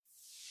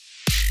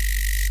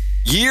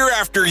Year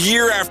after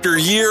year after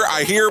year,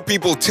 I hear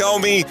people tell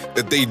me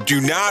that they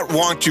do not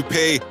want to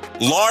pay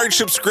large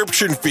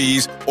subscription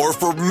fees or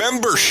for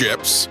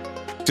memberships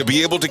to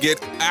be able to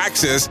get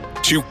access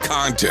to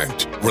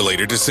content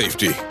related to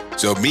safety.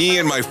 So me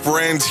and my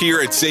friends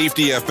here at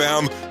Safety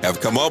FM have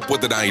come up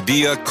with an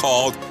idea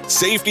called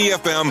Safety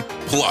FM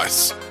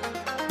Plus.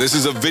 This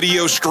is a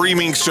video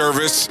streaming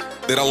service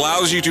that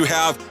allows you to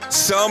have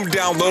some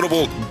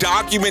downloadable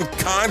document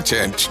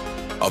content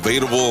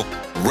available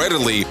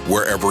readily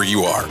wherever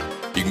you are.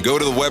 You can go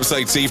to the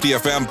website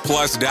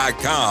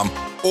safetyfmplus.com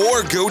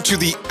or go to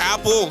the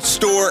Apple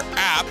Store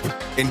app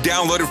and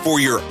download it for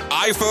your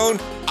iPhone,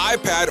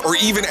 iPad, or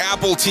even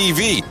Apple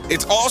TV.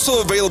 It's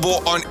also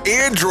available on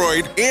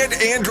Android and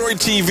Android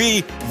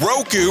TV,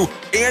 Roku,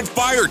 and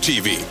Fire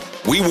TV.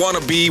 We want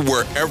to be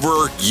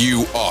wherever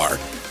you are.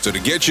 So to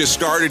get you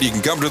started, you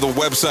can come to the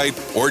website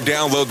or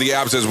download the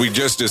apps as we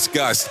just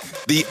discussed.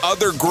 The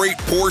other great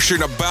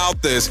portion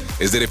about this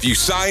is that if you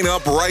sign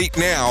up right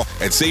now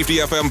at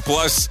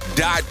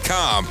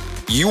safetyfmplus.com,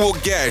 you will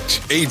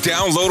get a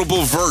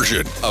downloadable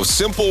version of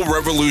Simple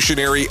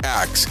Revolutionary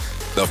Acts,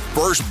 the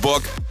first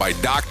book by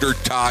Dr.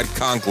 Todd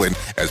Conklin,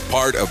 as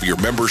part of your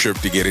membership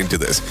to get into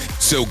this.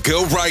 So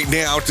go right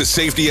now to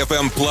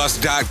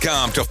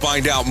safetyfmplus.com to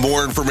find out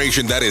more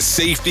information. That is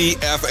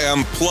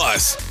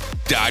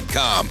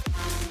safetyfmplus.com.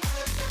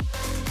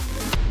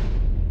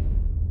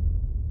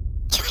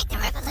 Join the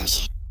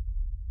revolution.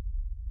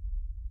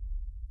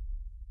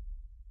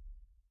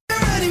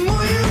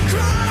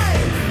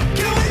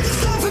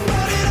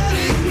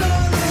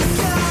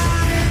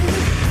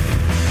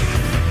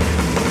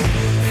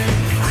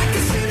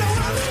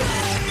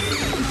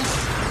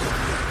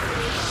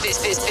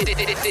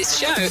 This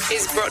show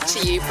is brought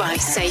to you by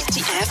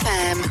Safety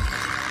FM.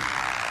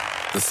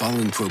 The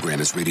following program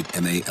is rated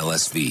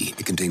MA-LSV.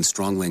 It contains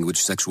strong language,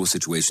 sexual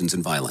situations,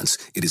 and violence.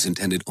 It is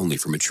intended only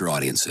for mature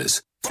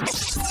audiences.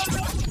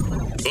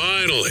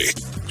 Finally,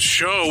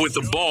 show with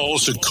the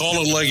balls to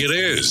call it like it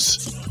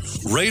is.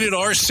 Rated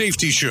R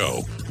Safety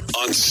Show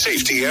on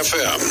Safety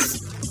FM.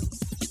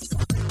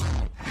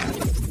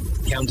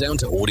 Countdown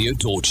to audio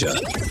torture.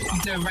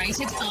 The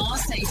Rated R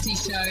Safety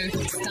Show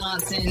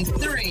starts in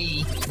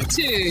 3,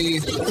 2,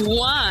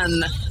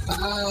 1.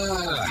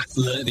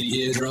 Let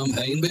the eardrum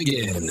pain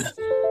begin.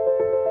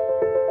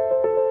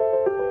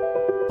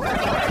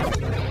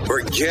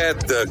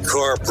 Forget the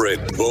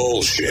corporate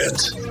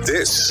bullshit.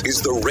 This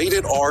is the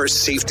Rated R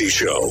Safety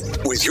Show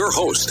with your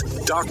host,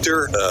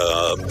 Dr.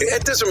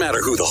 It doesn't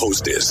matter who the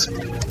host is.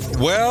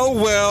 Well,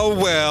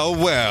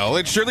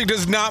 it surely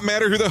does not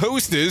matter who the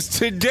host is.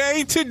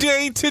 Today,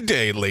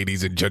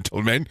 ladies and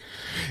gentlemen,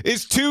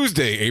 is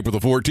Tuesday, April the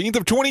 14th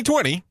of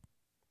 2020,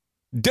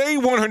 day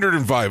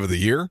 105 of the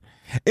year,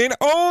 and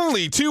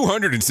only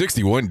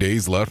 261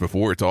 days left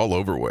before it's all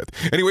over with.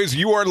 Anyways,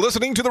 you are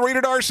listening to the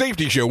Rated R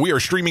Safety Show. We are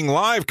streaming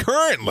live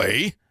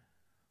currently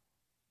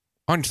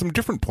on some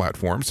different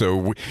platforms,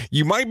 so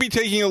you might be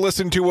taking a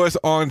listen to us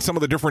on some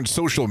of the different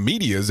social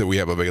medias that we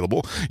have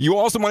available. You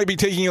also might be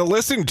taking a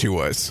listen to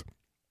us,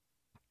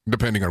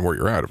 depending on where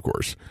you're at, of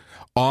course,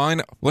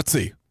 on, let's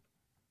see,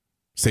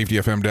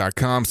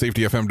 safetyfm.com,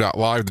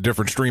 safetyfm.live, the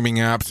different streaming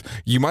apps.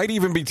 You might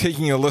even be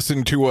taking a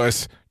listen to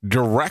us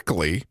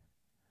directly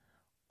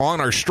on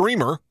our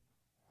streamer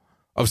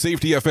of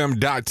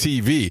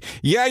safetyfm.tv.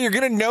 Yeah, you're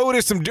going to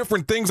notice some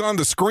different things on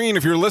the screen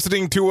if you're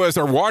listening to us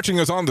or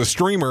watching us on the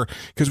streamer,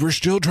 because we're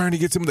still trying to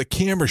get some of the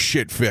camera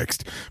shit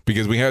fixed,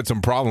 because we had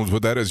some problems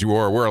with that, as you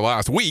are aware,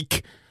 last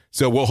week.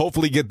 So we'll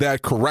hopefully get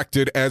that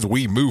corrected as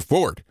we move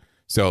forward.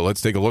 So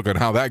let's take a look at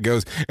how that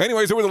goes.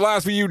 Anyways, over the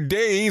last few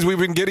days, we've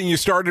been getting you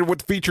started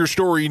with feature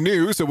story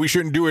news, so we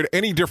shouldn't do it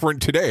any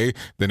different today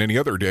than any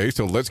other day.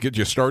 So let's get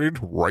you started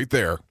right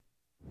there.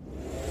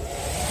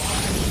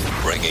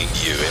 Bringing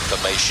you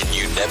information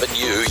you never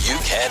knew you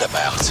cared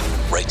about.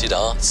 Rated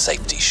R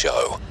Safety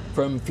Show.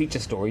 From Feature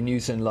Story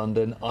News in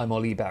London, I'm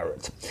Ollie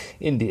Barrett.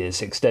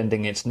 India's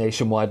extending its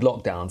nationwide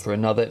lockdown for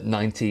another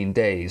 19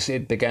 days.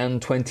 It began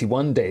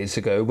 21 days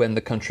ago when the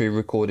country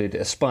recorded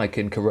a spike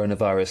in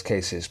coronavirus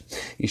cases.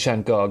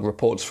 Ishan Garg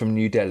reports from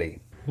New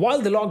Delhi.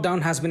 While the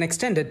lockdown has been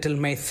extended till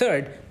May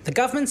 3rd, the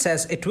government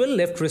says it will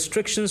lift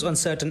restrictions on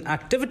certain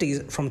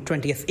activities from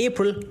 20th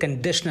April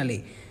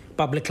conditionally.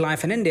 Public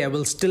life in India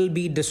will still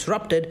be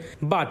disrupted,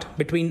 but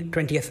between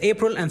 20th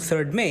April and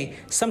 3rd May,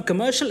 some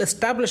commercial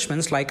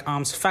establishments like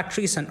arms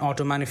factories and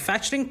auto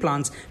manufacturing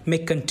plants may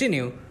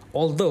continue,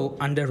 although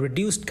under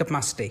reduced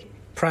capacity.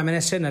 Prime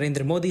Minister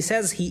Narendra Modi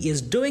says he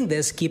is doing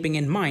this keeping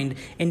in mind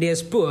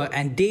India's poor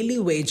and daily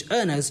wage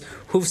earners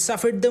who've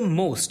suffered the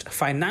most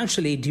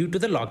financially due to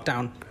the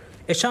lockdown.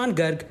 Ishan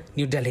Garg,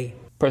 New Delhi.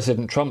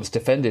 President Trump's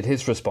defended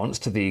his response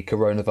to the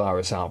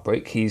coronavirus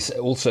outbreak. He's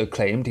also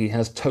claimed he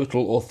has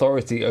total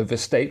authority over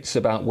states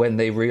about when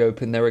they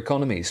reopen their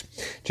economies.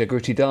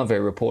 Jagruti Dave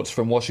reports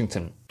from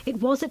Washington. It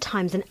was at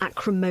times an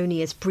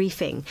acrimonious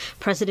briefing.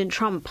 President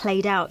Trump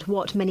played out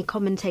what many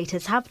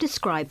commentators have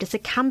described as a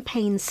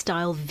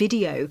campaign-style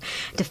video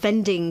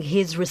defending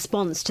his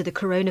response to the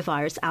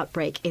coronavirus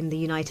outbreak in the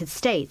United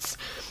States.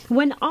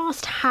 When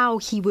asked how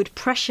he would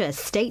pressure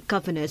state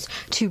governors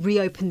to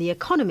reopen the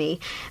economy,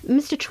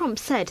 Mr. Trump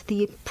said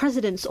the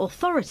president's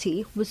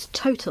authority was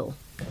total.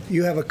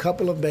 You have a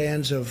couple of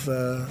bands of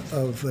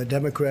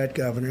Democrat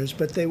governors,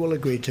 but they will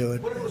agree to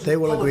it.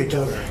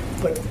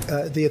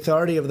 But the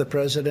authority of the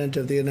President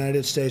of the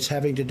United States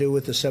having to do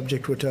with the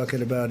subject we're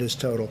talking about is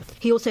total.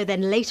 He also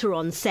then later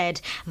on said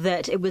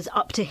that it was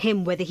up to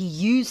him whether he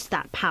used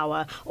that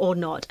power or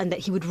not, and that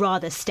he would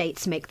rather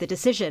states make the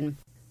decision.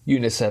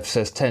 UNICEF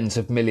says tens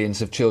of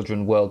millions of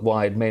children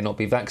worldwide may not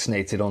be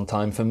vaccinated on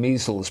time for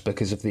measles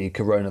because of the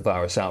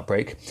coronavirus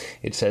outbreak.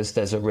 It says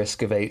there's a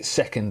risk of a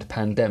second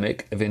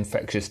pandemic of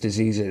infectious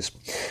diseases.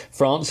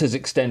 France has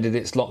extended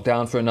its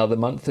lockdown for another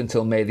month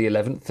until May the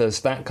 11th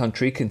as that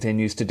country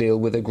continues to deal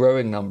with a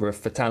growing number of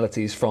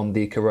fatalities from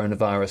the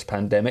coronavirus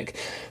pandemic.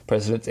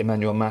 President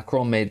Emmanuel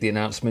Macron made the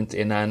announcement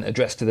in an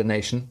address to the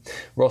nation.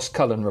 Ross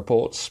Cullen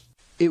reports.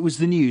 It was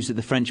the news that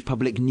the French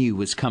public knew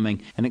was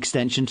coming, an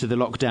extension to the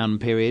lockdown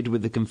period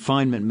with the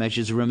confinement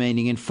measures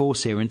remaining in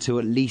force here until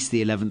at least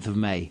the 11th of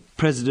May.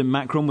 President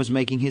Macron was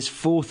making his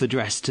fourth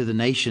address to the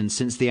nation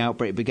since the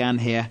outbreak began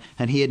here,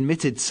 and he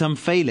admitted some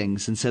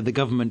failings and said the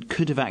government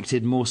could have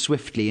acted more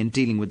swiftly in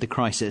dealing with the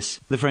crisis.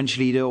 The French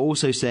leader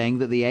also saying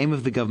that the aim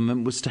of the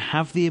government was to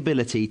have the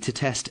ability to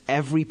test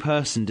every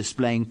person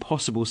displaying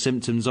possible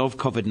symptoms of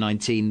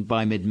COVID-19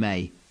 by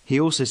mid-May. He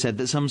also said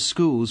that some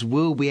schools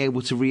will be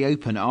able to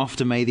reopen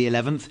after May the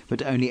 11th,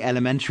 but only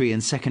elementary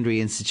and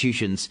secondary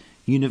institutions.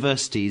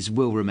 Universities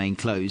will remain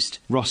closed.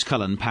 Ross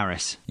Cullen,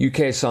 Paris.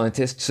 UK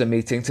scientists are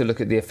meeting to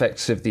look at the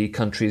effects of the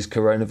country's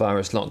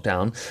coronavirus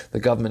lockdown. The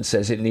government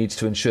says it needs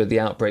to ensure the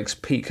outbreak's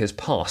peak has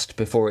passed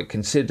before it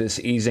considers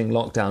easing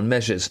lockdown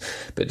measures.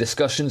 But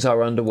discussions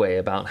are underway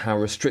about how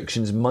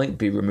restrictions might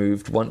be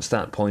removed once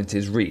that point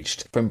is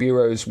reached. From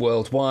bureaus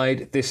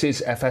worldwide, this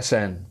is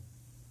FSN.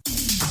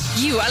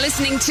 You are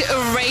listening to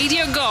a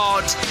radio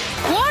god.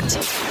 What?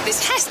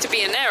 This has to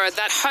be an error.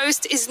 That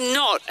host is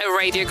not a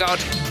radio god.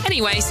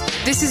 Anyways,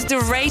 this is the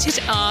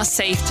Rated R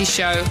Safety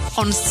Show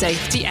on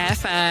Safety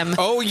FM.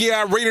 Oh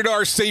yeah, Rated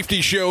R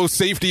Safety Show,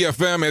 Safety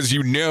FM, as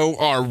you know,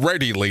 are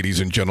ready, ladies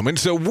and gentlemen.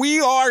 So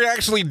we are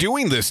actually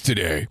doing this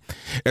today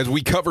as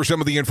we cover some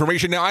of the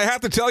information. Now, I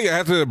have to tell you, I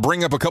have to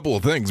bring up a couple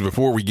of things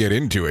before we get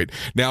into it.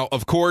 Now,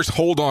 of course,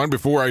 hold on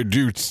before I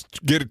do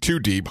get it too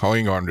deep.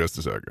 Hang on just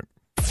a second.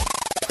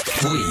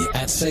 We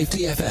at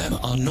Safety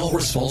FM are not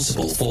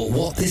responsible for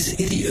what this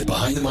idiot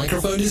behind the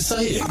microphone is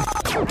saying.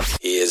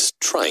 He is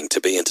trying to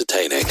be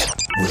entertaining.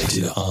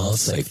 Rated R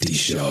Safety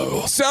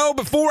Show. So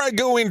before I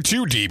go in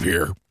too deep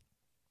here,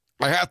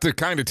 I have to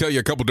kind of tell you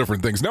a couple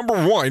different things.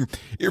 Number one,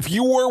 if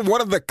you were one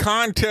of the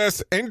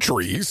contest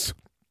entries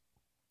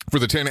for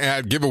the 10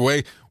 ad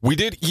giveaway, we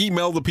did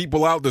email the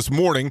people out this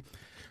morning.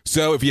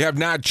 So if you have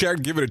not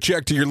checked, give it a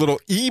check to your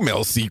little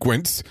email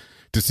sequence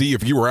to see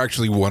if you were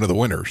actually one of the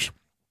winners.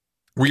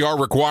 We are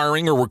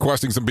requiring or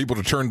requesting some people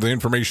to turn the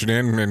information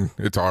in, and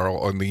it's all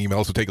on the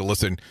email, so take a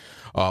listen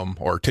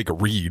or take a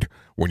read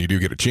when you do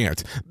get a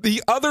chance.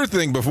 The other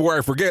thing, before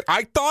I forget,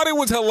 I thought it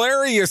was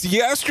hilarious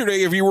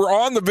yesterday if you were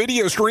on the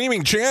video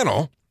streaming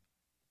channel.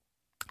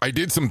 I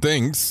did some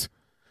things.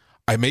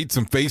 I made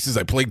some faces.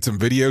 I played some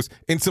videos,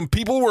 and some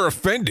people were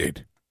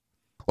offended.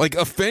 Like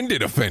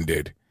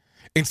offended.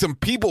 And some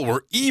people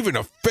were even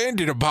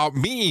offended about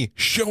me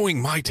showing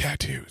my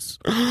tattoos.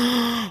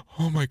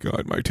 Oh my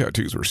God, my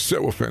tattoos were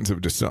so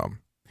offensive to some.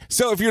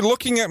 So if you're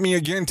looking at me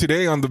again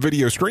today on the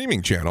video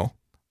streaming channel,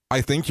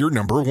 I think you're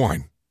number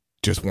one.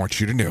 Just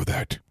want you to know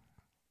that.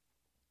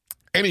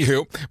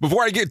 Anywho,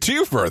 before I get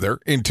too further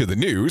into the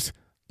news,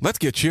 let's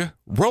get you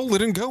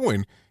rolling and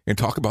going and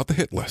talk about the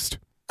hit list.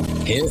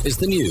 Here is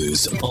the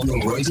news on the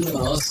Rated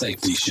R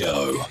Safety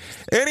Show.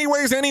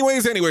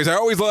 Anyways, I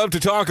always love to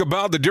talk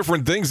about the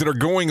different things that are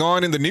going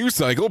on in the news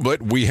cycle,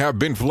 but we have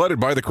been flooded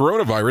by the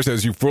coronavirus,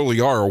 as you fully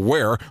are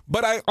aware.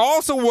 But I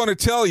also want to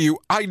tell you,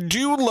 I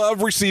do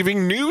love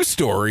receiving news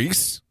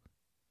stories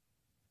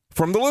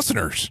from the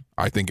listeners.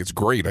 I think it's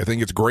great. I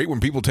think it's great when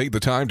people take the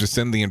time to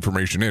send the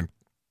information in.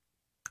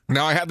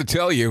 Now, I have to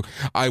tell you,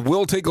 I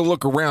will take a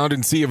look around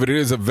and see if it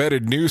is a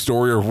vetted news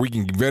story or if we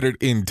can vet it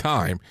in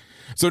time.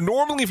 So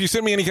normally, if you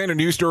send me any kind of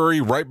news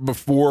story right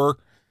before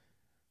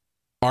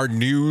our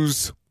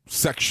news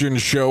section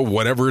show,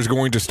 whatever is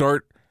going to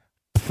start,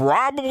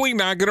 probably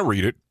not going to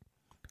read it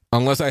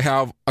unless I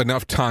have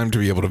enough time to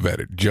be able to vet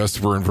it, just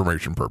for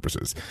information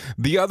purposes.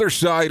 The other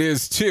side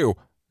is, too,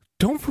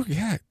 don't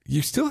forget,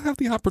 you still have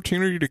the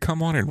opportunity to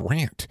come on and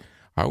rant.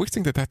 I always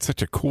think that that's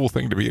such a cool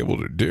thing to be able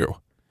to do.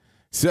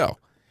 So,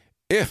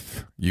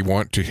 if you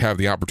want to have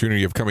the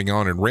opportunity of coming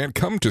on and rant,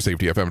 come to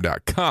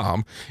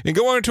safetyfm.com and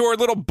go on to our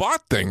little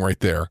bot thing right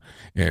there.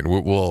 And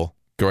we'll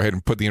go ahead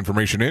and put the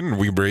information in, and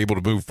we'll be able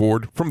to move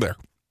forward from there.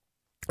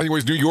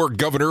 Anyways, New York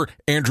Governor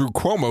Andrew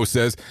Cuomo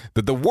says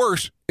that the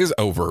worst is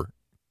over.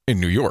 in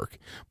New York,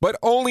 but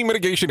only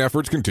mitigation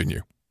efforts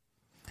continue.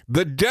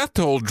 The death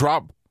toll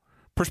dropped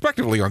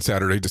prospectively on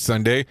Saturday to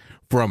Sunday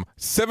from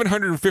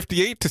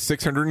 758 to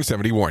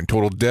 671.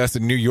 Total deaths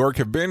in New York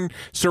have been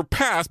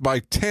surpassed by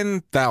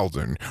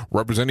 10,000,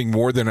 representing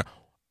more than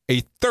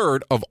a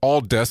third of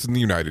all deaths in the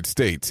United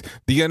States.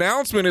 The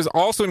announcement is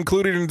also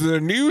included into the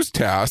news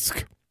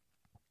to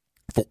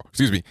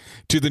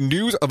the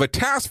news of a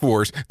task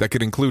force that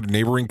could include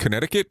neighboring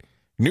Connecticut,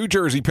 New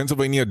Jersey,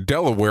 Pennsylvania,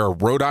 Delaware,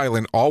 Rhode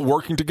Island, all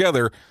working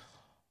together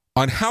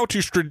on how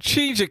to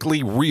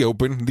strategically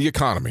reopen the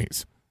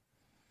economies.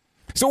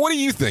 So what do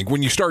you think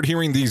when you start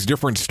hearing these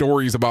different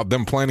stories about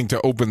them planning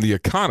to open the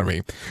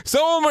economy?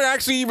 Some of them are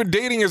actually even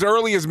dating as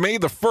early as May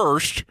the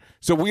 1st,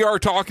 so we are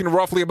talking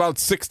roughly about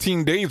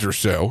 16 days or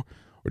so.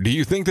 Or do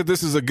you think that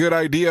this is a good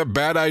idea,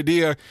 bad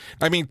idea?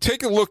 I mean,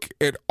 take a look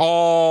at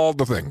all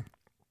the thing.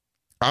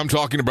 I'm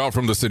talking about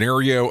from the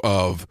scenario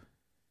of,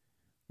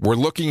 we're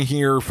looking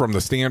here from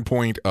the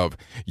standpoint of,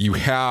 you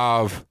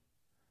have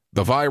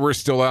the virus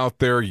still out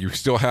there, you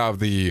still have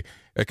the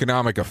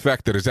economic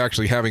effect that it's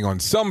actually having on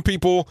some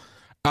people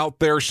out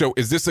there. So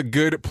is this a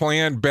good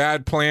plan,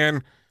 bad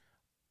plan,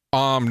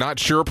 not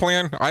sure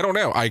plan? I don't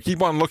know. I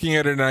keep on looking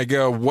at it and I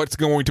go, what's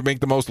going to make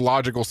the most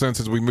logical sense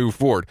as we move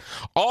forward?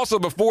 Also,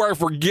 before I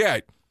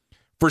forget,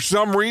 for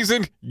some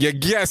reason, you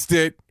guessed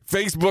it,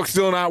 Facebook's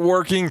still not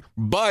working,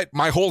 but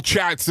my whole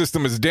chat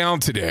system is down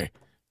today.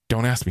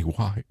 Don't ask me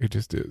why. It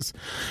just is.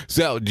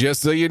 So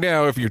just so you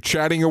know, if you're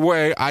chatting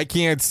away, I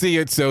can't see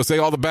it. So say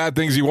all the bad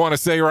things you want to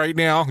say right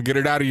now. Get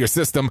it out of your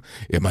system.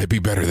 It might be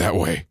better that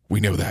way. We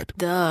know that.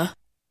 Duh.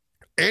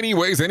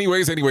 Anyways,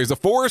 the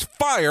forest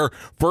fire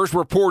first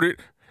reported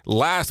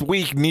last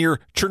week near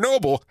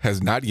Chernobyl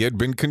has not yet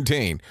been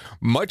contained.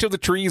 Much of the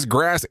trees,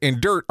 grass,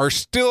 and dirt are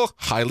still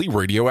highly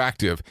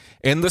radioactive,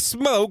 and the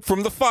smoke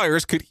from the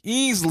fires could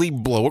easily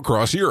blow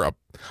across Europe.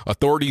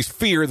 Authorities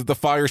fear that the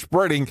fire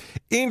spreading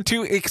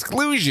into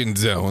exclusion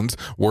zones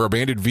where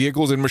abandoned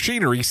vehicles and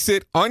machinery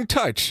sit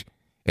untouched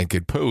and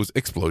could pose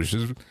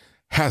explosion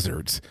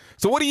hazards.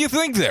 So what do you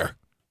think there?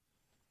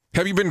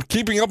 Have you been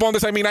keeping up on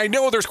this? I mean, I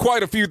know there's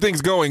quite a few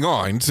things going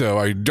on, so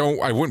I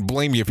wouldn't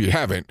blame you if you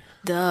haven't.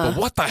 Duh. But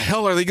what the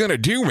hell are they going to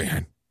do,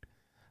 man?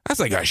 That's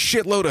like a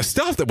shitload of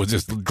stuff that was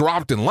just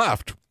dropped and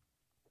left.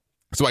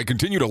 So I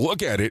continue to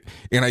look at it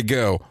and I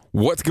go,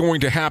 what's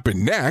going to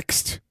happen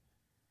next?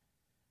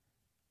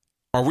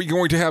 Are we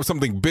going to have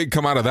something big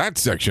come out of that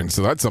section?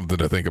 So that's something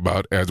to think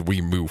about as we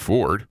move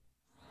forward.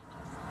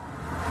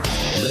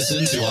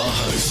 Listen to our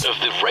host of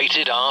the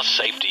Rated R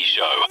Safety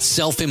Show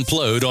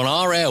self-implode on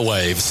our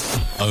airwaves,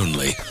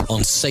 only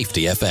on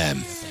Safety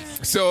FM.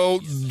 So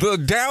the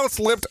Dow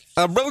slipped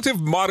a relative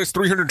modest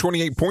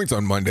 328 points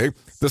on Monday.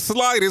 The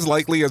slide is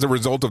likely as a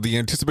result of the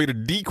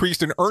anticipated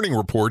decrease in earning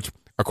reports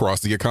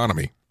across the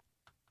economy.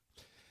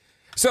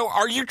 So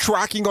are you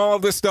tracking all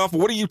of this stuff?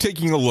 What are you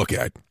taking a look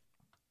at?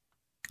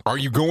 Are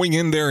you going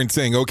in there and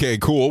saying, okay,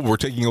 cool, we're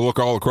taking a look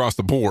all across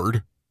the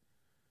board?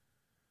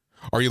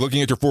 Are you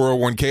looking at your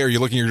 401k? Are you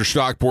looking at your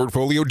stock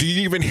portfolio? Do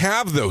you even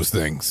have those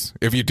things?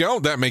 If you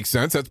don't, that makes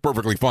sense. That's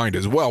perfectly fine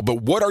as well.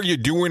 But what are you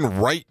doing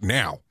right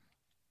now?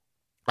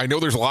 I know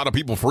there's a lot of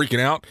people freaking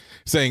out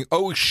saying,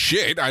 oh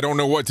shit, I don't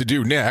know what to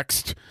do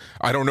next.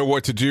 I don't know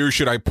what to do.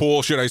 Should I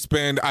pull? Should I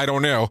spend? I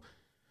don't know.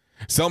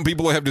 Some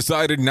people have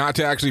decided not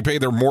to actually pay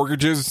their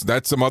mortgages.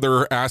 That's some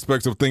other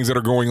aspects of things that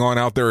are going on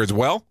out there as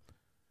well.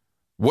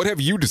 What have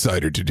you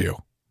decided to do?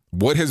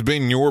 What has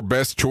been your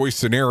best choice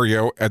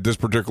scenario at this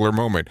particular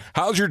moment?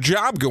 How's your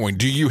job going?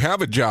 Do you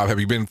have a job? Have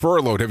you been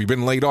furloughed? Have you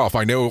been laid off?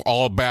 I know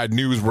all bad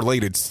news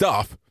related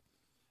stuff,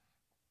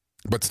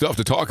 but stuff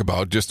to talk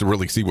about just to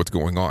really see what's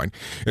going on.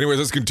 Anyways,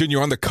 let's continue.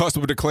 On the cusp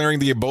of declaring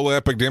the Ebola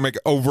epidemic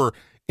over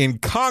in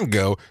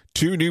Congo,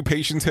 2 new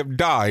patients have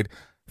died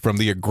from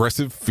the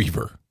aggressive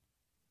fever.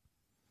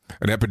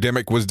 An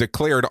epidemic was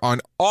declared on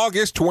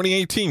August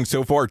 2018.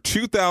 So far,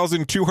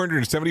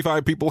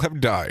 2,275 people have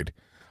died.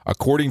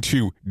 According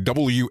to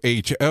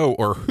WHO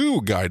or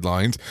WHO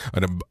guidelines,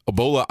 an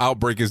Ebola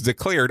outbreak is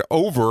declared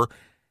over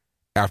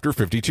after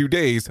 52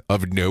 days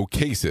of no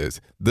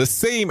cases, the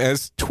same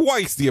as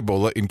twice the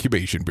Ebola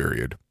incubation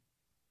period.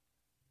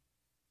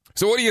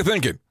 So what are you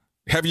thinking?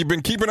 Have you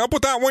been keeping up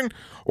with that one?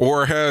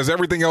 Or has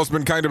everything else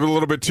been kind of a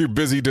little bit too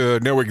busy to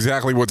know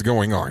exactly what's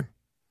going on?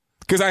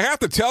 Because I have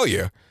to tell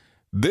you,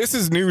 this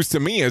is news to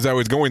me as I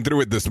was going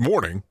through it this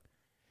morning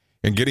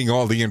and getting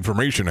all the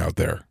information out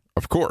there,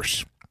 of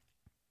course.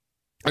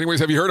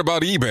 Anyways, have you heard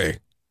about eBay?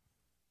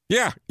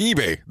 Yeah,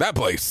 eBay, that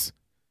place.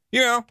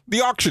 You know,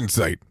 the auction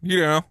site, you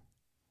know,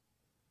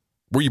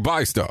 where you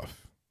buy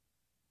stuff.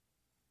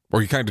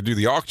 Or you kind of do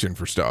the auction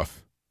for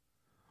stuff.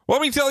 Well,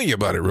 let me tell you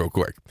about it real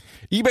quick.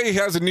 eBay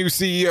has a new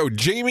CEO,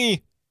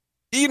 Jamie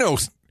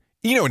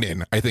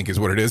Inonen, I think is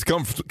what it is.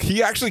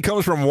 He actually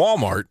comes from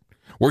Walmart,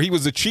 where he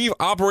was the chief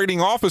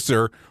operating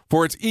officer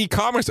for its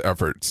e-commerce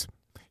efforts.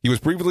 He was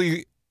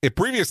previously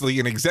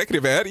an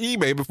executive at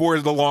eBay before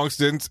the long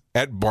stints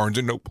at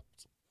Barnes & Noble.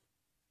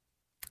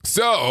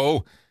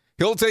 So,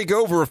 he'll take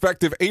over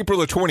effective April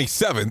the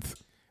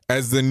 27th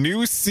as the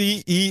new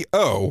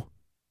CEO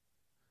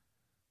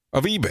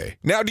of eBay.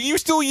 Now, do you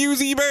still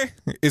use eBay?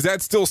 Is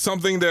that still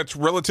something that's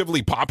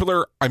relatively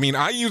popular? I mean,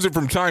 I use it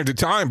from time to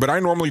time, but I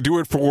normally do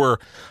it for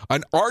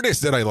an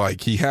artist that I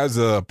like. He has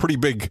a pretty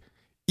big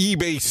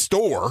eBay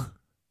store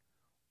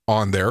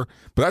on there,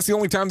 but that's the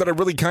only time that I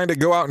really kind of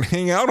go out and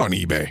hang out on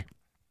eBay.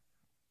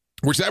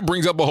 Which that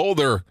brings up a whole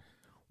other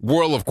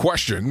whirl of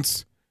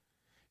questions.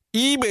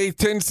 eBay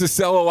tends to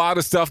sell a lot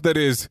of stuff that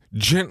is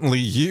gently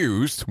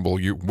used. Well,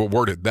 we'll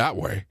word it that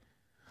way.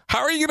 How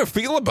are you going to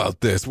feel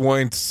about this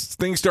when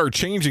things start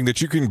changing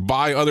that you can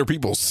buy other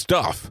people's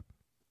stuff?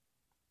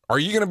 Are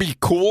you going to be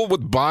cool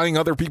with buying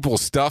other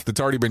people's stuff that's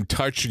already been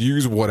touched,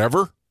 used,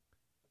 whatever?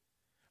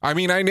 I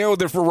mean, I know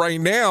that for right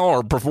now,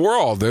 or before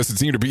all this, it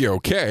seemed to be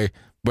okay,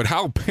 but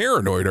how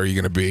paranoid are you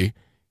going to be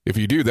if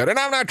you do that? And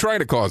I'm not trying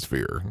to cause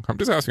fear. I'm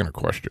just asking a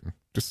question.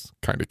 Just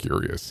kind of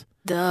curious.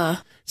 Duh.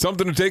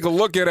 Something to take a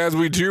look at as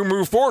we do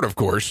move forward, of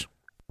course.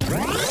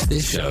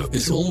 This show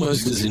is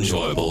almost as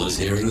enjoyable as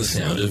hearing the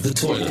sound of the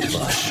toilet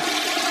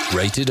flush.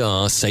 Rated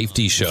R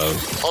Safety Show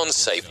on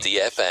Safety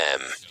FM.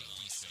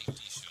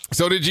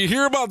 So did you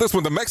hear about this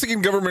one? The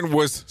Mexican government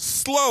was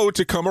slow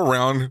to come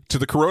around to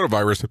the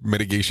coronavirus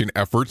mitigation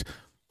efforts,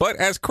 but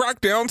as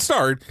crackdown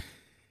started,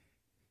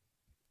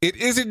 it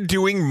isn't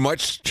doing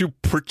much to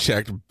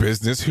protect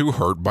business who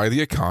hurt by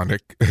the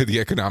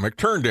economic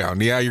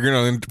turndown. Yeah, you're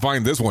going to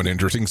find this one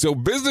interesting. So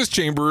business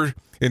chambers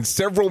in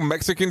several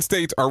Mexican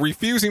states are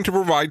refusing to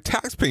provide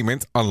tax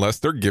payments unless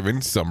they're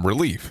given some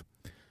relief.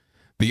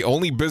 The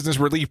only business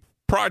relief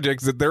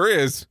projects that there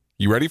is,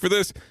 you ready for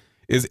this,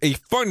 is a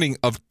funding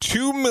of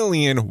 $2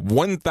 million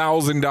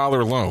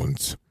 $1,000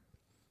 loans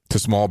to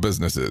small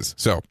businesses.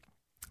 So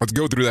let's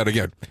go through that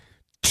again.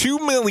 2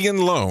 million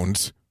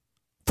loans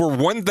for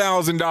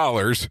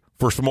 $1,000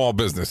 for small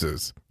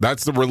businesses.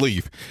 That's the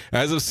relief.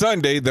 As of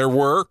Sunday, there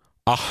were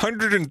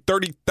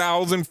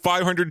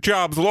 130,500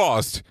 jobs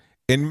lost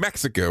in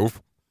Mexico,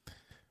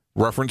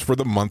 reference for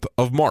the month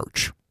of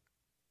March.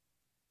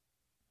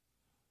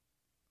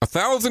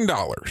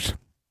 $1,000.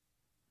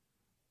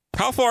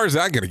 How far is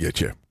that going to get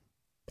you?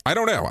 I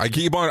don't know.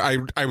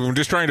 I'm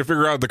just trying to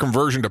figure out the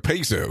conversion to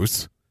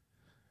pesos.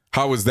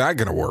 How is that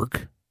going to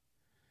work?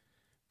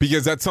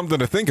 Because that's something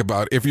to think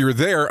about. If you're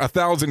there,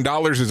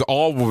 $1,000 is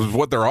all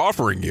what they're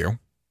offering you.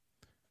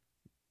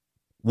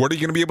 What are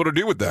you going to be able to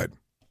do with that?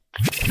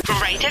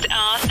 Rated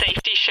R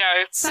Safety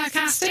Show.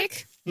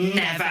 Sarcastic?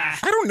 Never. I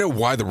don't know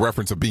why the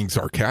reference of being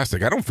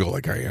sarcastic. I don't feel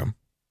like I am.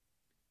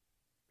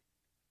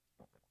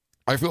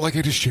 I feel like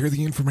I just share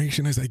the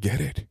information as I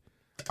get it.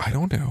 I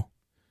don't know.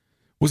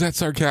 Was that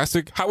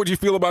sarcastic? How would you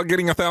feel about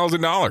getting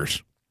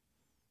 $1,000?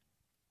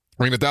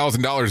 I mean,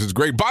 $1,000 is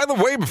great. By the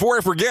way, before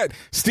I forget,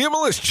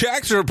 stimulus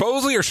checks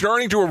supposedly are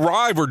starting to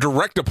arrive, or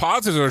direct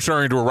deposits are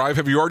starting to arrive.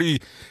 Have you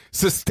already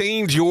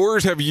sustained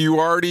yours? Have you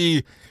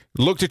already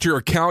looked at your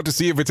account to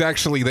see if it's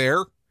actually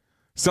there?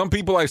 Some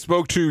people I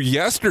spoke to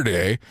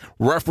yesterday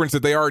referenced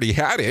that they already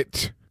had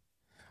it.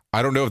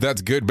 I don't know if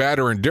that's good, bad,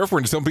 or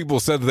indifferent. Some people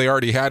said that they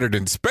already had it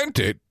and spent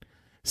it.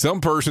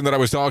 Some person that I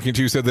was talking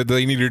to said that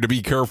they needed to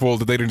be careful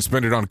that they didn't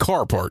spend it on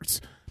car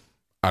parts.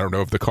 I don't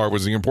know if the car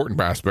was the important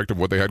aspect of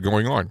what they had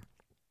going on.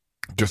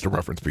 Just a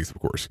reference piece, of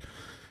course.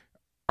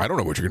 I don't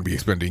know what you're going to be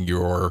spending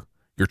your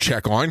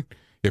check on.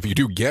 If you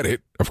do get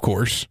it, of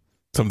course.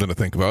 Something to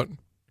think about.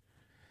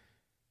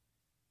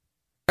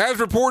 As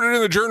reported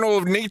in the Journal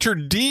of Nature,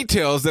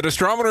 details that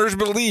astronomers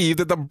believe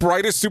that the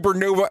brightest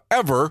supernova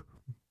ever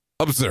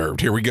observed.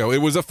 Here we go.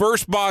 It was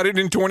first spotted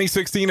in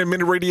 2016 and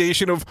emitted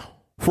radiation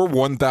for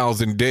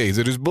 1,000 days.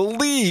 It is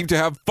believed to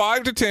have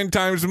 5 to 10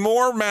 times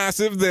more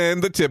massive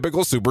than the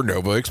typical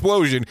supernova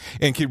explosion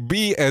and can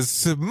be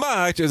as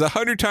much as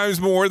 100 times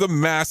more the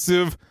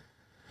massive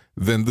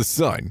than the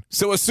sun.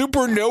 So a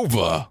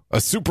supernova,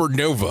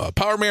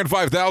 Power Man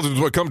 5000 is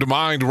what come to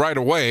mind right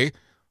away.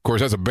 Of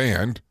course, that's a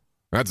band.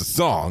 That's a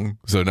song,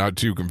 so not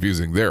too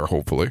confusing there,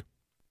 hopefully.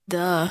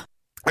 Duh.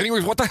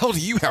 Anyways, what the hell do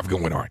you have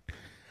going on?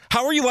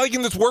 How are you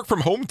liking this work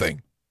from home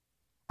thing?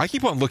 I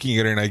keep on looking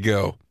at it and I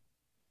go,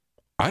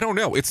 I don't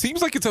know. It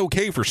seems like it's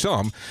okay for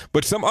some,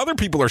 but some other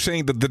people are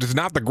saying that that is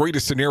not the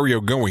greatest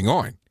scenario going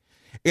on.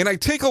 And I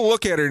take a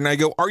look at it and I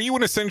go, are you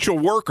an essential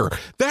worker?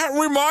 That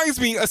reminds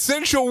me,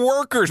 essential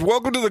workers,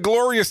 welcome to the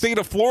glorious state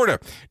of Florida.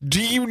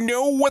 Do you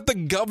know what the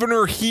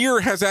governor here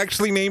has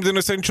actually named an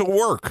essential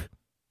work?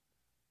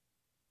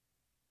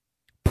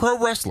 Pro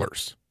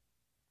wrestlers.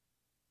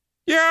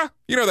 Yeah,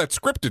 you know, that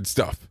scripted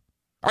stuff.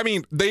 I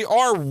mean, they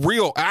are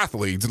real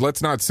athletes.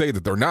 Let's not say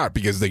that they're not,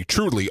 because they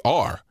truly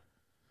are.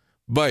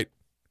 But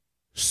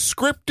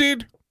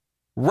scripted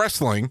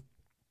wrestling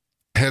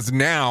has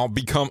now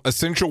become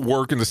essential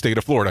work in the state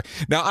of Florida.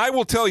 Now, I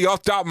will tell you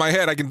off the top of my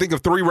head, I can think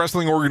of 3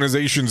 wrestling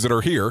organizations that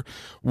are here.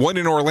 One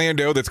in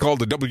Orlando that's called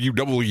the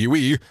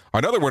WWE.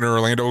 Another one in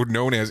Orlando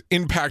known as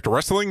Impact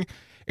Wrestling.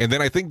 And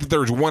then I think that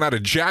there's one out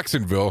of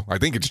Jacksonville. I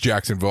think it's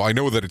Jacksonville. I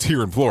know that it's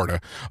here in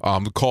Florida,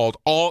 called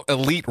All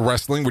Elite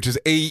Wrestling, which is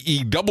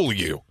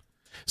AEW.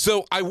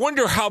 So I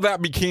wonder how that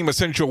became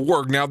essential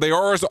work. Now,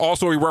 there is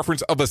also a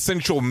reference of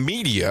essential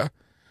media,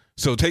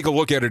 So take a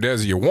look at it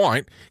as you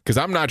want, because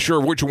I'm not sure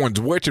which one's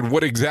which and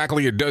what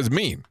exactly it does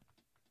mean.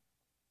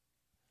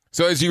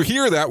 So as you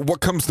hear that,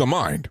 what comes to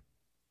mind?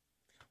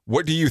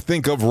 What do you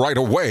think of right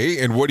away,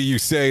 and what do you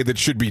say that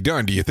should be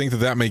done? Do you think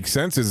that makes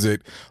sense? Is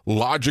it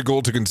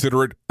logical to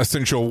consider it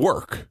essential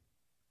work?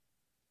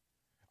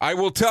 I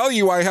will tell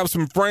you, I have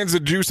some friends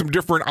that do some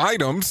different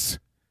items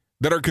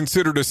that are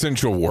considered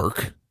essential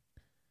work.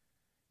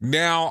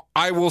 Now,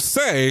 I will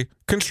say,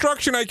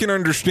 construction I can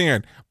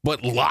understand,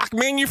 but lock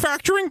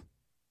manufacturing?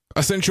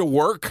 Essential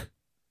work?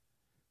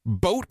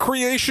 Boat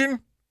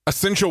creation?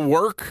 Essential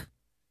work?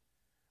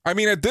 I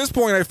mean, at this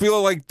point, I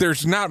feel like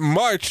there's not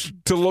much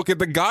to look at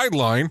the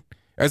guideline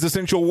as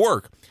essential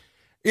work.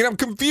 And I'm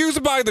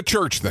confused by the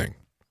church thing.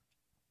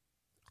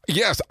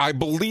 Yes, I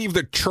believe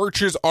that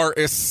churches are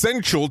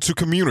essential to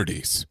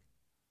communities.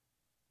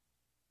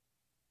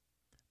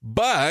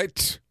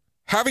 But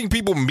having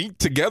people meet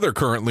together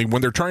currently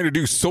when they're trying to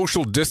do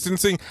social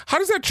distancing, how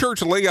does that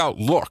church layout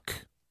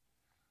look?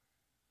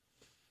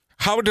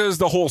 How does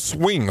the whole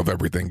swing of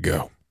everything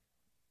go?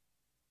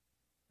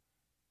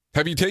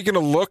 Have you taken a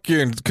look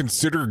and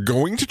considered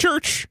going to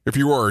church if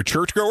you are a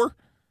churchgoer?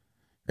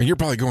 And you're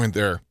probably going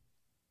there,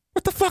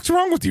 what the fuck's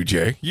wrong with you,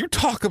 Jay? You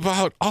talk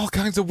about all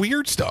kinds of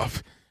weird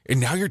stuff. And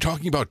now you're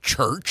talking about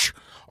church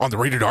on the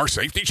Rated R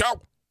Safety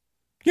Show?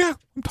 Yeah,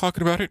 I'm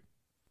talking about it.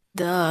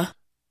 Duh.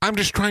 I'm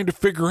just trying to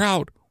figure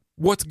out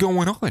what's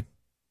going on.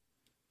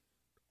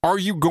 Are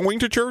you going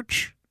to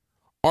church?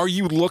 Are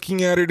you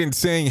looking at it and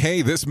saying,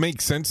 hey, this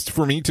makes sense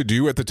for me to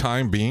do at the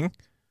time being?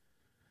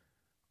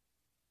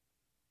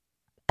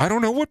 I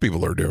don't know what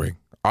people are doing.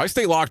 I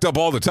stay locked up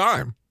all the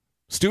time.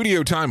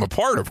 Studio time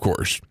apart, of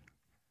course.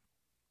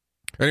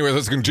 Anyway,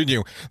 let's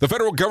continue. The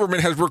federal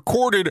government has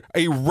recorded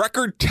a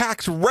record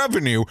tax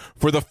revenue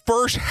for the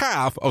first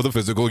half of the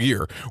fiscal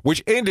year,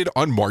 which ended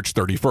on March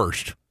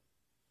 31st.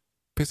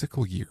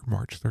 Fiscal year,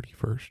 March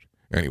 31st.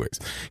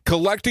 Anyways,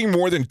 collecting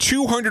more than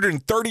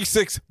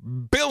 $236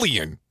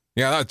 billion.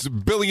 Yeah, that's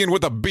billion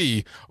with a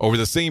B. Over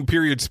the same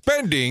period,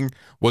 spending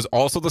was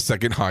also the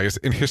second highest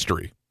in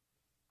history.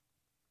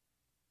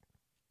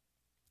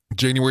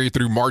 January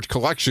through March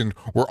collection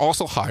were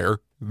also higher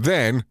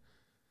than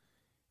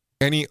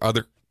any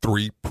other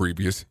 3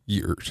 previous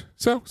years.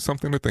 So,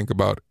 something to think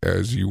about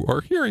as you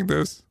are hearing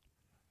this.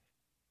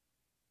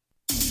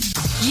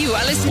 You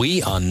are listening.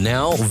 We are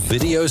now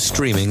video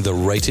streaming the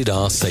Rated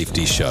R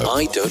Safety Show.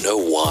 I don't know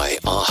why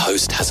our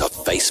host has a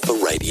face for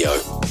radio.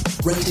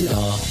 Rated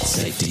R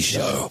Safety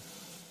Show.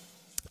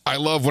 I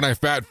love when I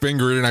fat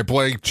finger it and I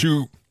play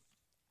 2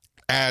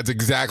 ads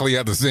exactly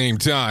at the same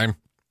time.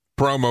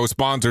 Promo,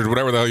 sponsored,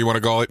 whatever the hell you want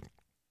to call it.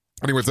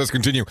 Anyways, let's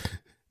continue.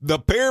 The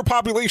bear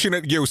population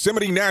at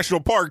Yosemite National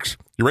Parks,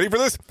 you ready for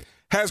this?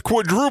 Has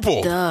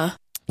quadrupled. Duh.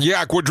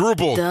 Yeah,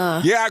 quadrupled.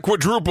 Duh. Yeah,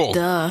 quadrupled.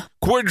 Duh.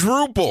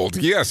 Quadrupled.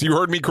 Yes, you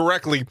heard me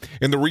correctly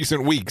in the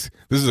recent weeks.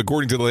 This is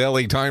according to the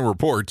LA Times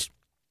reports.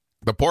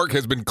 The park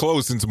has been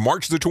closed since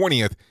March the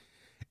 20th,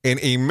 and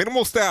a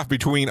minimal staff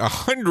between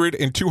 100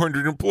 and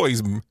 200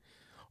 employees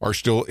are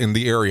still in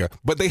the area.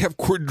 But they have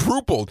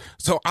quadrupled,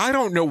 so I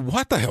don't know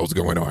what the hell's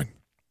going on.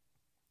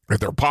 If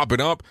they're popping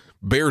up,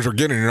 bears are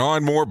getting it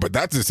on more, but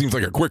that just seems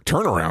like a quick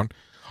turnaround.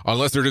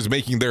 Unless they're just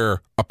making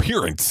their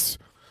appearance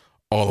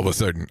all of a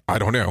sudden. I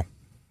don't know.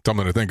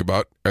 Something to think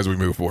about as we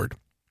move forward.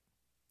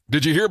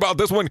 Did you hear about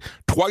this one?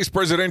 Twice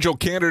presidential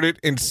candidate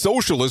and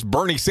socialist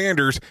Bernie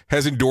Sanders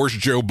has endorsed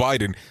Joe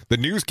Biden. The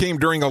news came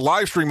during a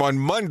live stream on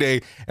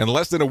Monday and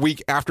less than a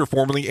week after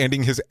formally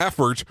ending his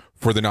efforts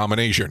for the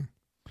nomination.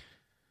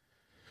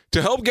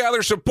 To help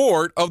gather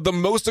support of the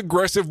most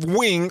aggressive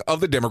wing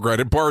of the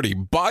Democratic Party,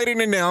 Biden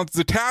announced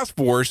the task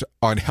force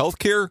on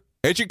healthcare,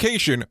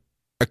 education,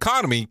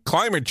 economy,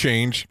 climate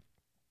change,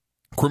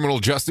 criminal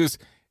justice,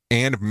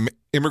 and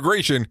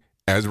immigration,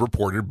 as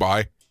reported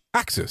by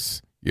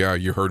Axios. Yeah,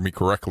 you heard me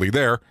correctly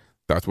there.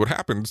 That's what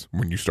happens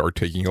when you start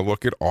taking a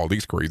look at all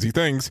these crazy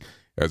things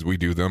as we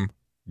do them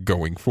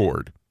going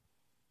forward.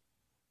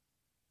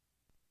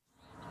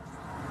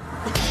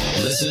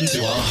 Listen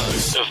to our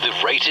host of the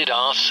Rated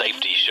R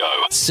Safety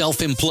Show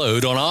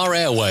self-implode on our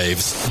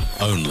airwaves,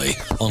 only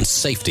on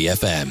Safety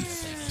FM.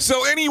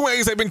 So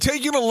anyways, I've been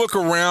taking a look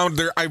around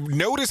there. I've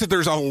noticed that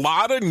there's a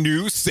lot of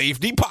new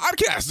safety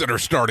podcasts that are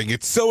starting.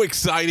 It's so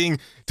exciting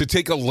to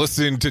take a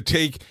listen, to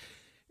take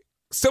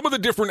some of the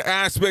different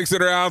aspects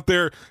that are out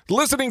there,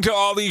 listening to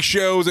all these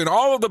shows and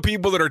all of the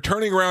people that are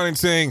turning around and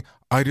saying,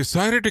 I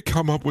decided to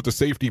come up with a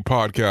safety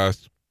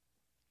podcast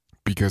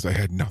because I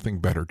had nothing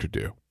better to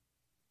do.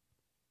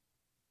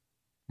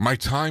 My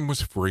time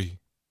was free.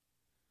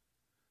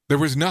 There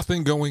was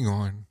nothing going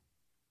on.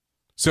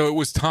 So it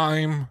was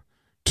time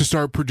to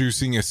start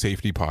producing a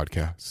safety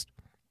podcast.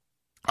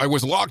 I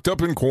was locked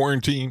up in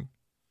quarantine,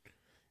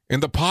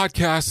 and the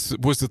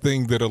podcast was the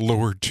thing that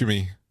allured to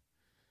me.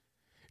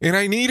 And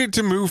I needed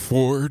to move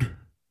forward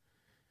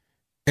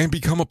and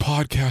become a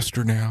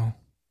podcaster now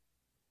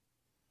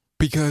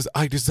because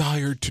I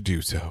desired to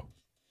do so.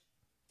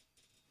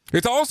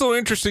 It's also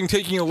interesting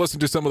taking a listen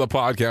to some of the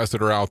podcasts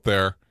that are out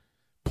there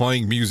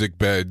playing music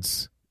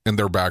beds in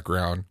their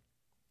background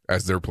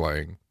as they're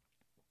playing,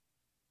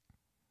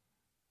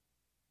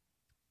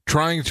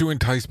 trying to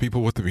entice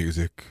people with the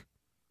music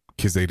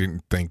because they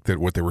didn't think that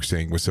what they were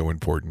saying was so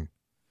important,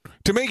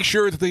 to make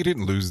sure that they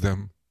didn't lose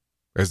them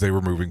as they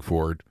were moving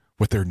forward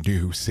with their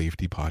new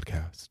safety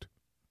podcast.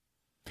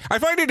 I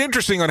find it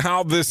interesting on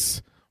how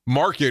this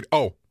market,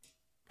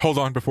 hold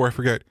on before I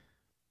forget,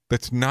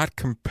 that's not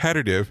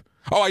competitive.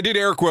 Oh, I did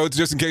air quotes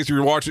just in case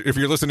you're watching, if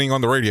you're listening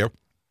on the radio.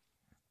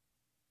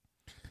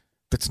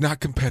 That's not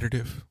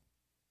competitive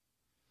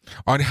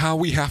on how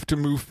we have to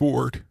move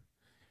forward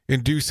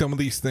and do some of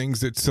these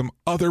things that some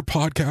other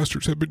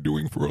podcasters have been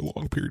doing for a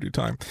long period of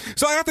time.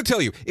 So I have to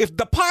tell you, if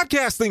the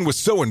podcast thing was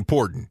so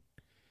important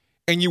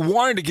and you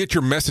wanted to get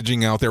your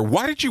messaging out there,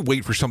 why did you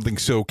wait for something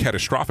so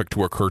catastrophic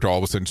to occur to all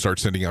of a sudden start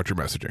sending out your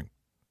messaging?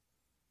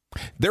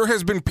 There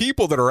has been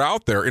people that are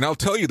out there, and I'll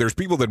tell you, there's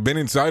people that have been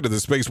inside of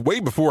this space way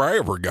before I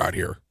ever got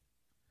here,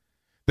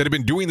 that have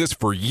been doing this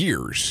for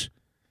years.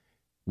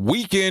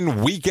 Week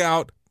in, week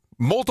out,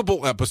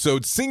 multiple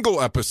episodes,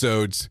 single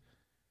episodes,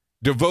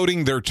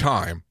 devoting their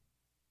time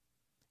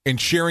and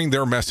sharing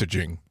their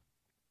messaging.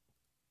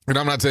 And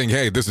I'm not saying,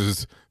 hey, this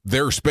is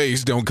their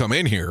space, don't come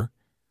in here.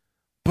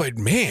 But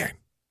man,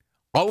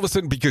 all of a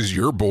sudden, because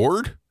you're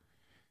bored,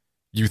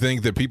 you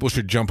think that people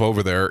should jump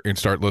over there and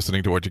start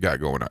listening to what you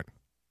got going on.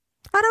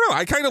 I don't know.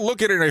 I kind of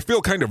look at it and I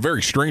feel kind of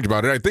very strange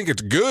about it. I think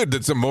it's good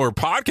that some more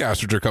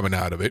podcasters are coming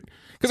out of it,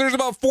 because there's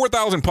about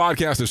 4,000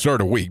 podcasts that start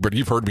a week, but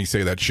you've heard me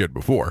say that shit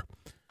before.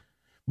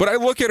 But I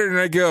look at it and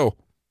I go,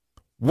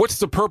 what's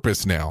the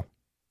purpose now?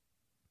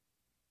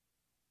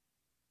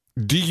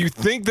 Do you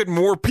think that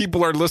more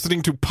people are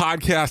listening to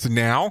podcasts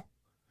now?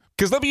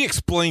 Because let me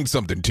explain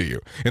something to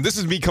you. And this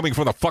is me coming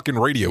from the fucking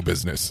radio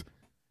business.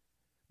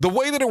 The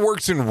way that it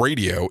works in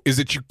radio is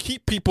that you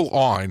keep people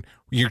on,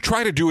 you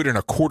try to do it in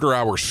a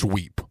quarter-hour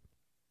sweep.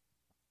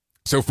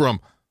 So from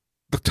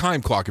the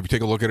time clock, if you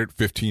take a look at it,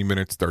 15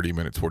 minutes, 30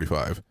 minutes,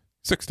 45,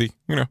 60,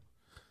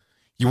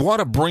 you want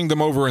to bring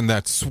them over in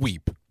that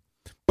sweep.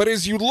 But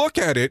as you look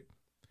at it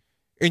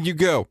and you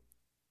go,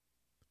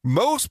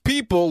 most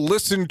people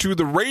listen to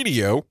the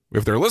radio,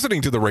 if they're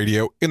listening to the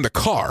radio, in the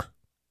car.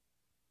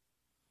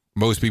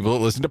 Most people that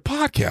listen to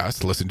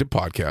podcasts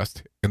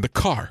in the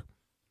car.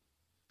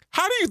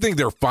 How do you think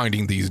they're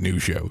finding these new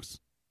shows?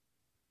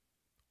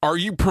 Are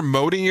you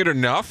promoting it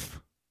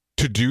enough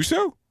to do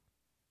so?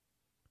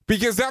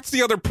 Because that's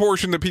the other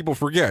portion that people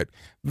forget.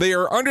 They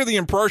are under the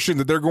impression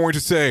that they're going to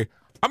say,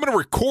 I'm going to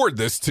record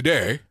this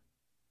today,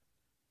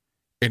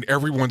 and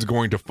everyone's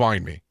going to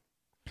find me.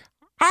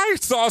 I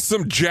saw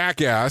some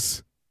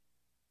jackass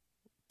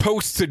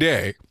post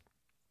today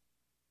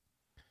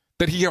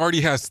that he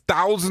already has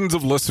thousands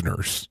of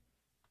listeners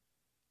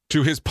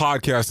to his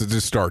podcast that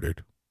just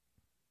started.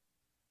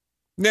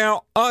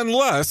 Now,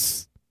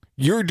 unless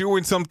you're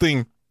doing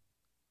something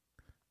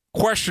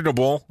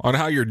questionable on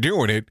how you're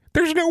doing it,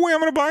 there's no way I'm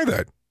going to buy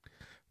that.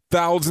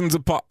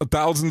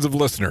 Thousands of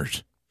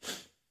listeners.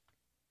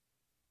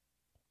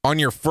 On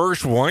your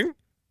first one,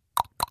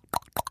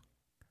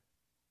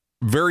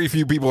 very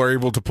few people are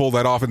able to pull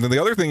that off. And then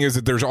the other thing is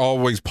that there's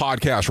always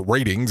podcast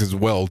ratings as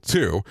well,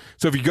 too.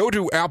 So if you go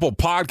to Apple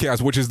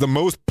Podcasts, which is the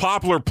most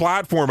popular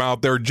platform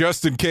out there,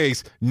 just in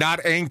case,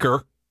 not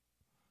Anchor.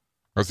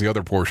 That's the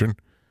other portion.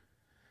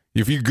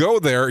 If you go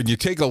there and you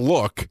take a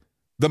look,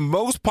 the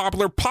most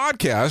popular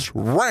podcasts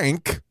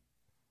rank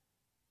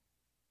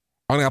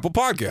on Apple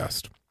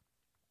Podcast.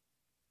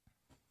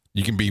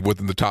 You can be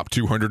within the top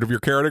 200 of your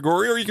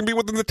category, or you can be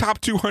within the top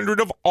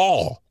 200 of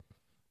all.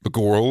 The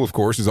goal, of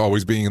course, is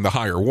always being in the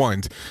higher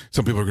ones.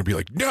 Some people are going to be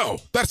like, no,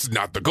 that's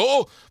not the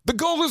goal. The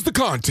goal is the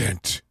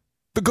content.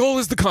 The goal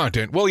is the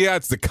content. Well, yeah,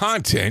 it's the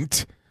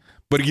content,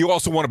 but you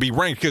also want to be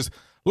ranked, because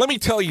let me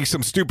tell you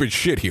some stupid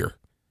shit here.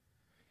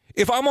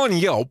 If I'm on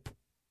Yelp,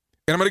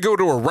 and I'm going to go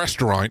to a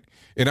restaurant,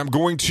 and I'm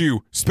going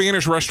to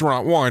Spanish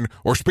Restaurant 1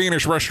 or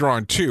Spanish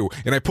Restaurant 2,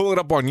 and I pull it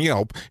up on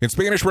Yelp, and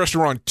Spanish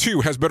Restaurant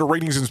 2 has better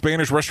ratings than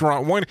Spanish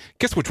Restaurant 1,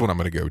 guess which one I'm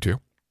going to go to?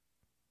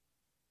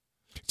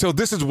 So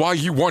this is why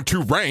you want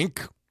to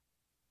rank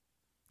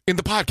in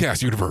the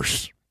podcast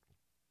universe.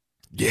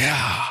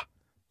 Yeah.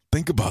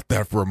 Think about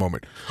that for a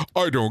moment.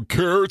 I don't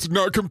care. It's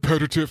not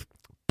competitive.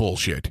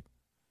 Bullshit.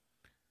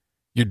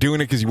 You're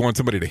doing it because you want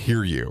somebody to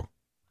hear you.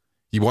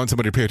 You want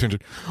somebody to pay attention.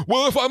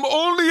 Well, if I'm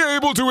only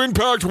able to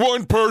impact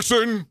one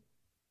person,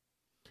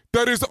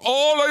 that is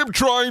all I am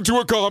trying to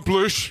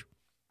accomplish.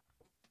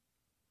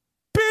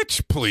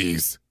 Bitch,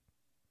 please.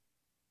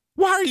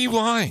 Why are you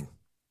lying?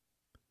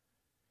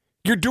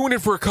 You're doing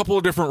it for a couple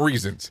of different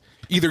reasons.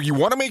 Either you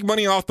want to make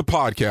money off the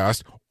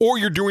podcast, or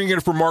you're doing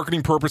it for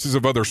marketing purposes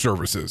of other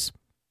services.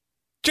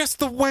 Just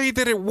the way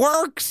that it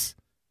works.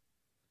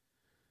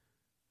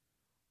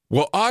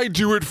 Well, I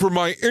do it for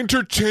my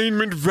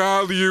entertainment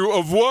value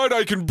of what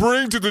I can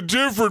bring to the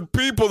different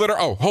people that are...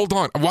 Oh, hold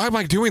on. Why am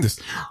I doing this?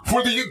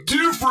 For the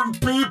different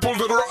people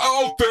that are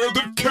out there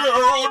that care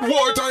on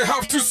what I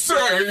have to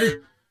say.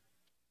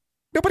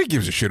 Nobody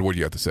gives a shit what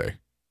you have to say.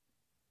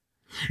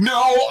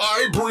 Now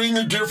I bring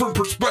a different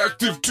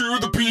perspective to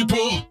the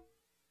people.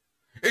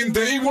 and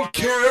they will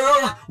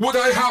care what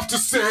I have to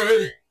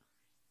say.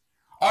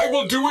 I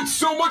will do it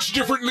so much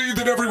differently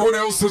than everyone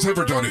else has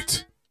ever done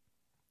it.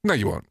 No,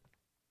 you won't.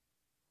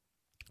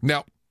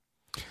 Now,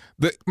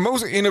 the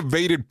most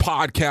innovative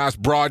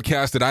broadcast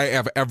that I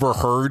have ever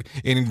heard,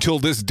 and until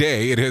this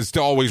day, it has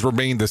always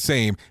remained the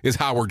same, is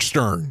Howard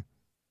Stern.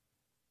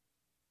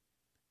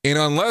 And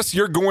unless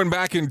you're going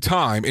back in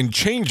time and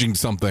changing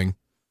something,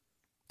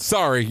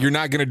 sorry, you're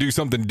not going to do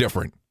something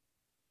different.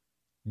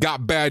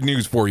 Got bad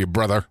news for you,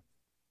 brother.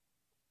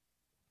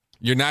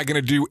 You're not going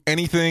to do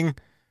anything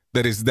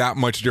that is that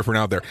much different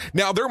out there.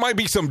 Now, there might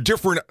be some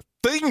different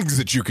things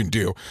that you can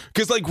do.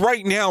 Because like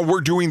right now,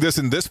 we're doing this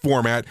in this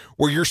format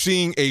where you're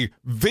seeing a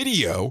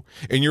video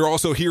and you're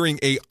also hearing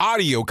a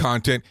audio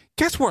content.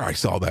 Guess where I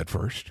saw that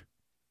first?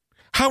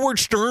 Howard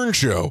Stern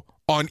show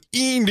on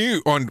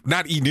E-News, on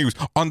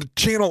the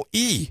channel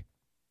E.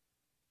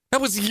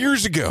 That was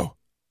years ago.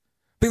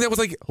 I think that was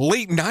like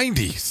late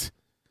 90s,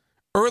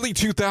 early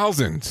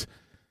 2000s.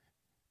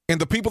 And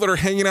the people that are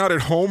hanging out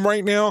at home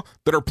right now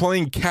that are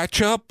playing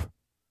catch up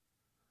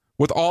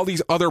with all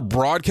these other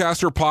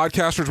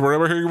podcasters,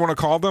 whatever you want to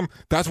call them,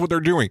 that's what they're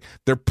doing.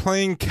 They're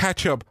playing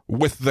catch up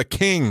with the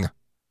king.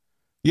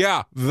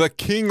 Yeah, the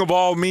king of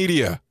all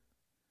media.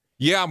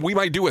 Yeah, we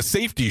might do a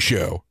safety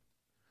show.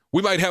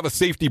 We might have a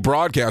safety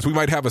broadcast. We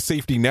might have a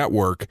safety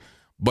network.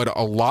 But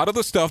a lot of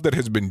the stuff that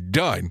has been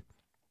done,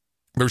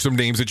 there's some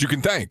names that you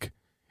can thank.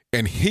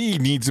 And he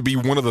needs to be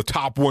one of the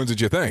top ones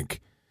that you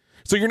think.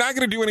 So you're not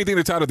going to do anything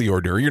that's out of the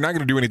ordinary. You're not going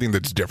to do anything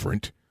that's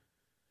different.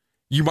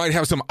 You might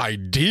have some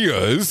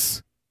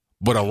ideas,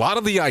 but a lot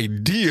of the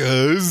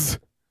ideas,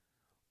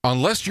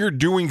 unless you're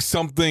doing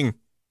something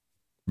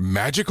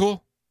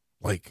magical,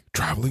 like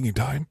traveling in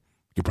time,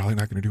 you're probably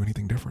not going to do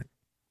anything different.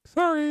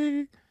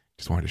 Sorry.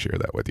 Just wanted to share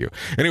that with you.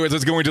 Anyways,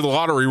 let's go into the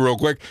lottery real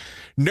quick.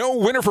 No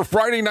winner for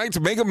Friday night's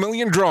Mega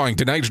Million drawing.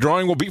 Tonight's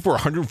drawing will be for a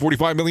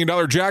 $145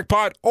 million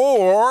jackpot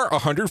or a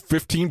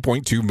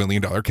 $115.2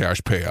 million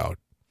cash payout.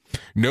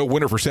 No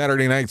winner for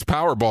Saturday night's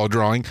Powerball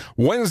drawing.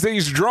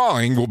 Wednesday's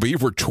drawing will be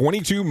for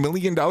 $22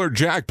 million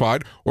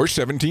jackpot or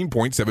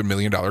 $17.7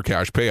 million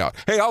cash payout.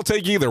 Hey, I'll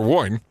take either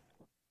one.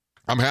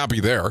 I'm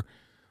happy there.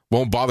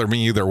 Won't bother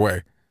me either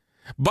way.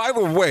 By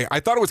the way, I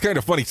thought it was kind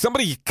of funny.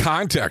 Somebody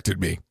contacted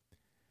me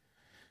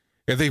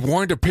and they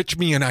wanted to pitch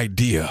me an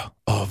idea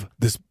of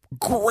this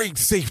great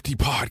safety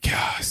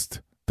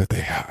podcast that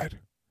they had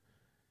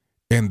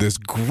and this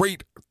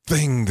great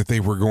thing that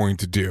they were going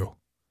to do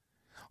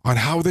on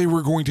how they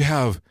were going to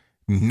have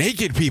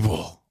naked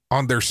people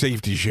on their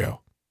safety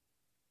show.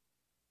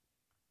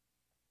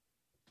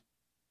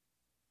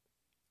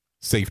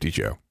 Safety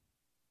show.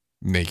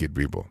 Naked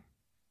people.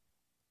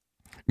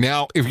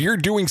 Now, if you're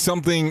doing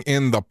something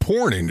in the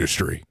porn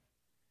industry,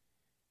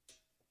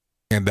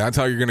 and that's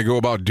how you're going to go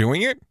about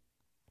doing it,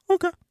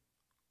 okay.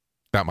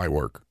 That might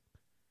work.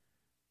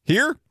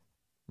 Here,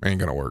 ain't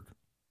going to work.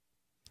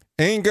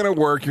 Ain't going to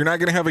work. You're not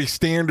going to have a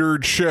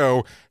standard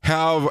show,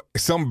 have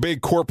some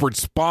big corporate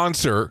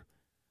sponsor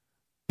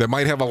that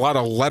might have a lot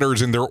of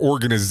letters in their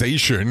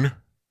organization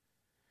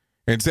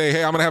and say,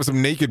 hey, I'm going to have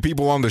some naked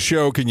people on the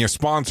show. Can you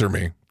sponsor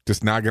me?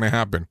 Just not going to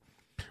happen.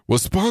 Well,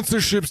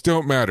 sponsorships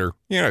don't matter.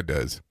 Yeah, it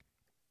does.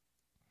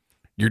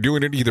 You're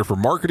doing it either for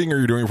marketing or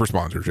you're doing it for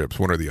sponsorships,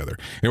 one or the other.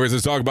 Anyways,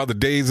 let's talk about the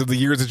days of the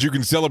years that you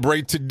can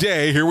celebrate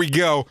today. Here we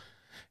go.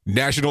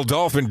 National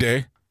Dolphin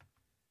Day.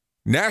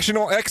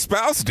 National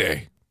Ex-Spouse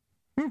Day.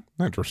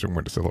 Interesting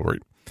one to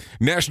celebrate.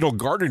 National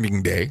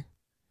Gardening Day.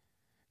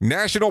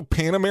 National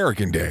Pan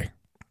American Day.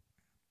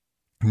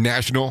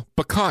 National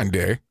Pecan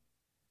Day.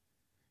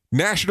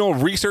 National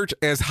Research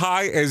as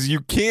High as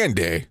You Can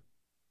Day.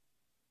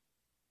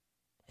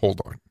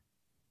 Hold on.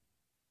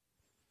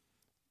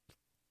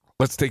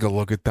 Let's take a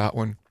look at that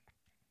one.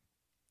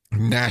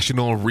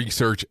 National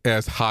Research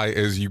as High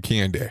as You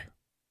Can Day.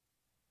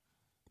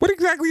 What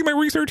exactly am I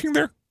researching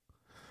there?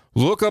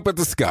 Look up at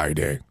the sky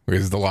day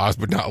is the last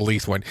but not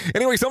least one.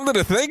 Anyway, something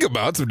to think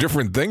about, some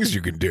different things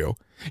you can do.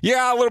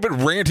 Yeah, a little bit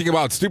ranting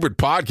about stupid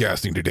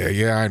podcasting today.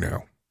 Yeah, I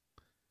know.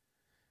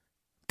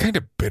 Kind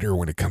of bitter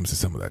when it comes to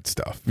some of that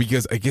stuff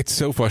because I get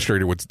so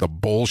frustrated with the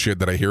bullshit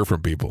that I hear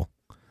from people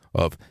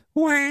of,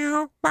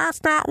 well,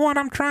 that's not what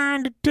I'm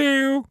trying to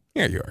do.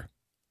 Yeah, you are.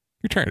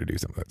 You're trying to do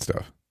some of that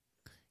stuff.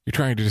 You're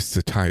trying to just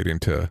to tie it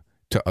into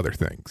other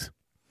things.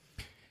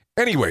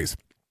 Anyways,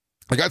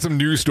 I got some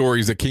news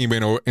stories that came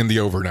in the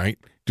overnight.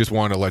 Just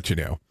wanted to let you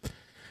know.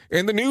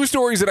 And the news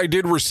stories that I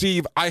did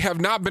receive, I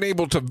have not been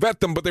able to vet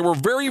them, but they were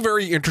very,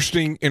 very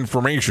interesting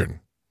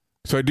information.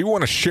 So I do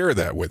want to share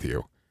that with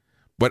you.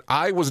 But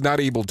I was not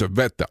able to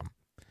vet them.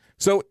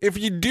 So if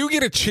you do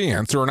get a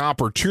chance or an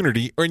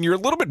opportunity and you're a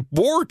little bit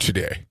bored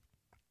today,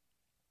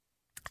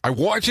 I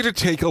want you to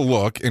take a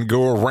look and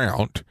go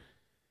around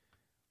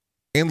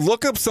and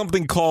look up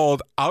something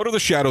called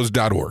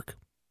outoftheshadows.org.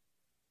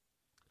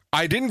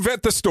 I didn't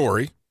vet the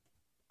story.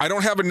 I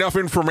don't have enough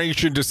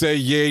information to say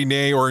yay,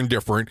 nay, or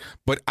indifferent,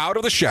 but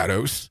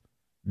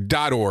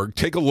outoftheshadows.org.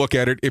 Take a look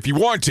at it if you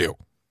want to.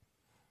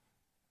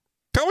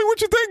 Tell me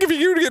what you think if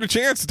you get a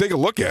chance to take a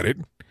look at it.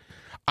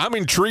 I'm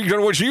intrigued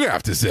on what you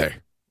have to say.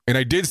 And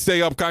I did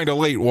stay up kind of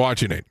late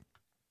watching it.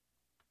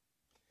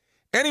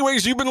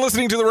 Anyways, you've been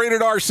listening to the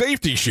Rated R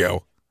Safety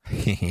Show.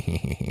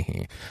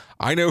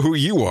 I know who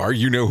you are.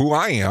 You know who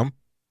I am.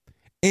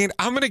 And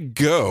I'm going to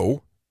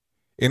go.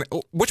 And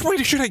which way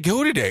should I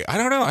go today? I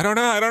don't know.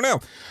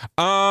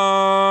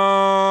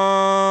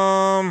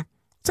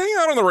 Let's hang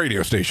out on the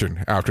radio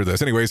station after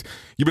this. Anyways,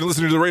 you've been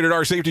listening to the Rated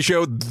R Safety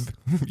Show.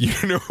 You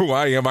know who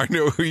I am. I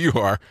know who you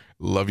are.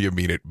 Love you.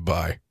 Mean it.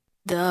 Bye.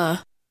 Duh.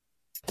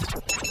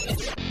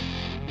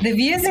 The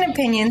views and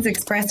opinions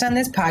expressed on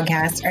this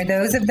podcast are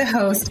those of the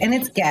host and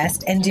its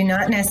guest and do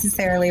not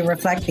necessarily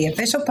reflect the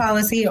official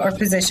policy or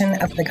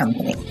position of the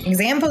company.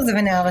 Examples of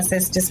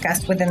analysis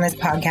discussed within this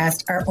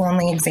podcast are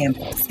only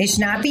examples. They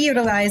should not be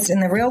utilized in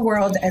the real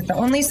world as the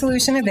only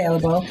solution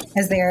available,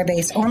 as they are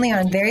based only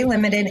on very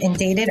limited and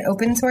dated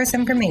open source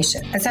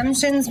information.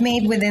 Assumptions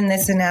made within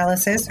this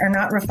analysis are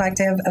not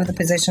reflective of the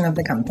position of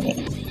the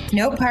company.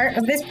 No part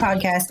of this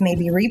podcast may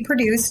be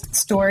reproduced,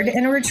 stored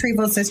in a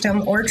retrieval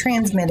system, or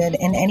transmitted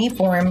in any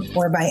form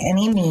or by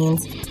any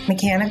means,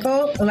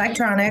 mechanical,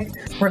 electronic,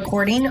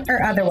 recording,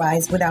 or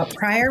otherwise, without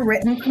prior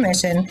written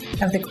permission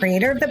of the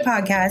creator of the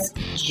podcast,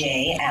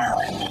 Jay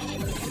Allen.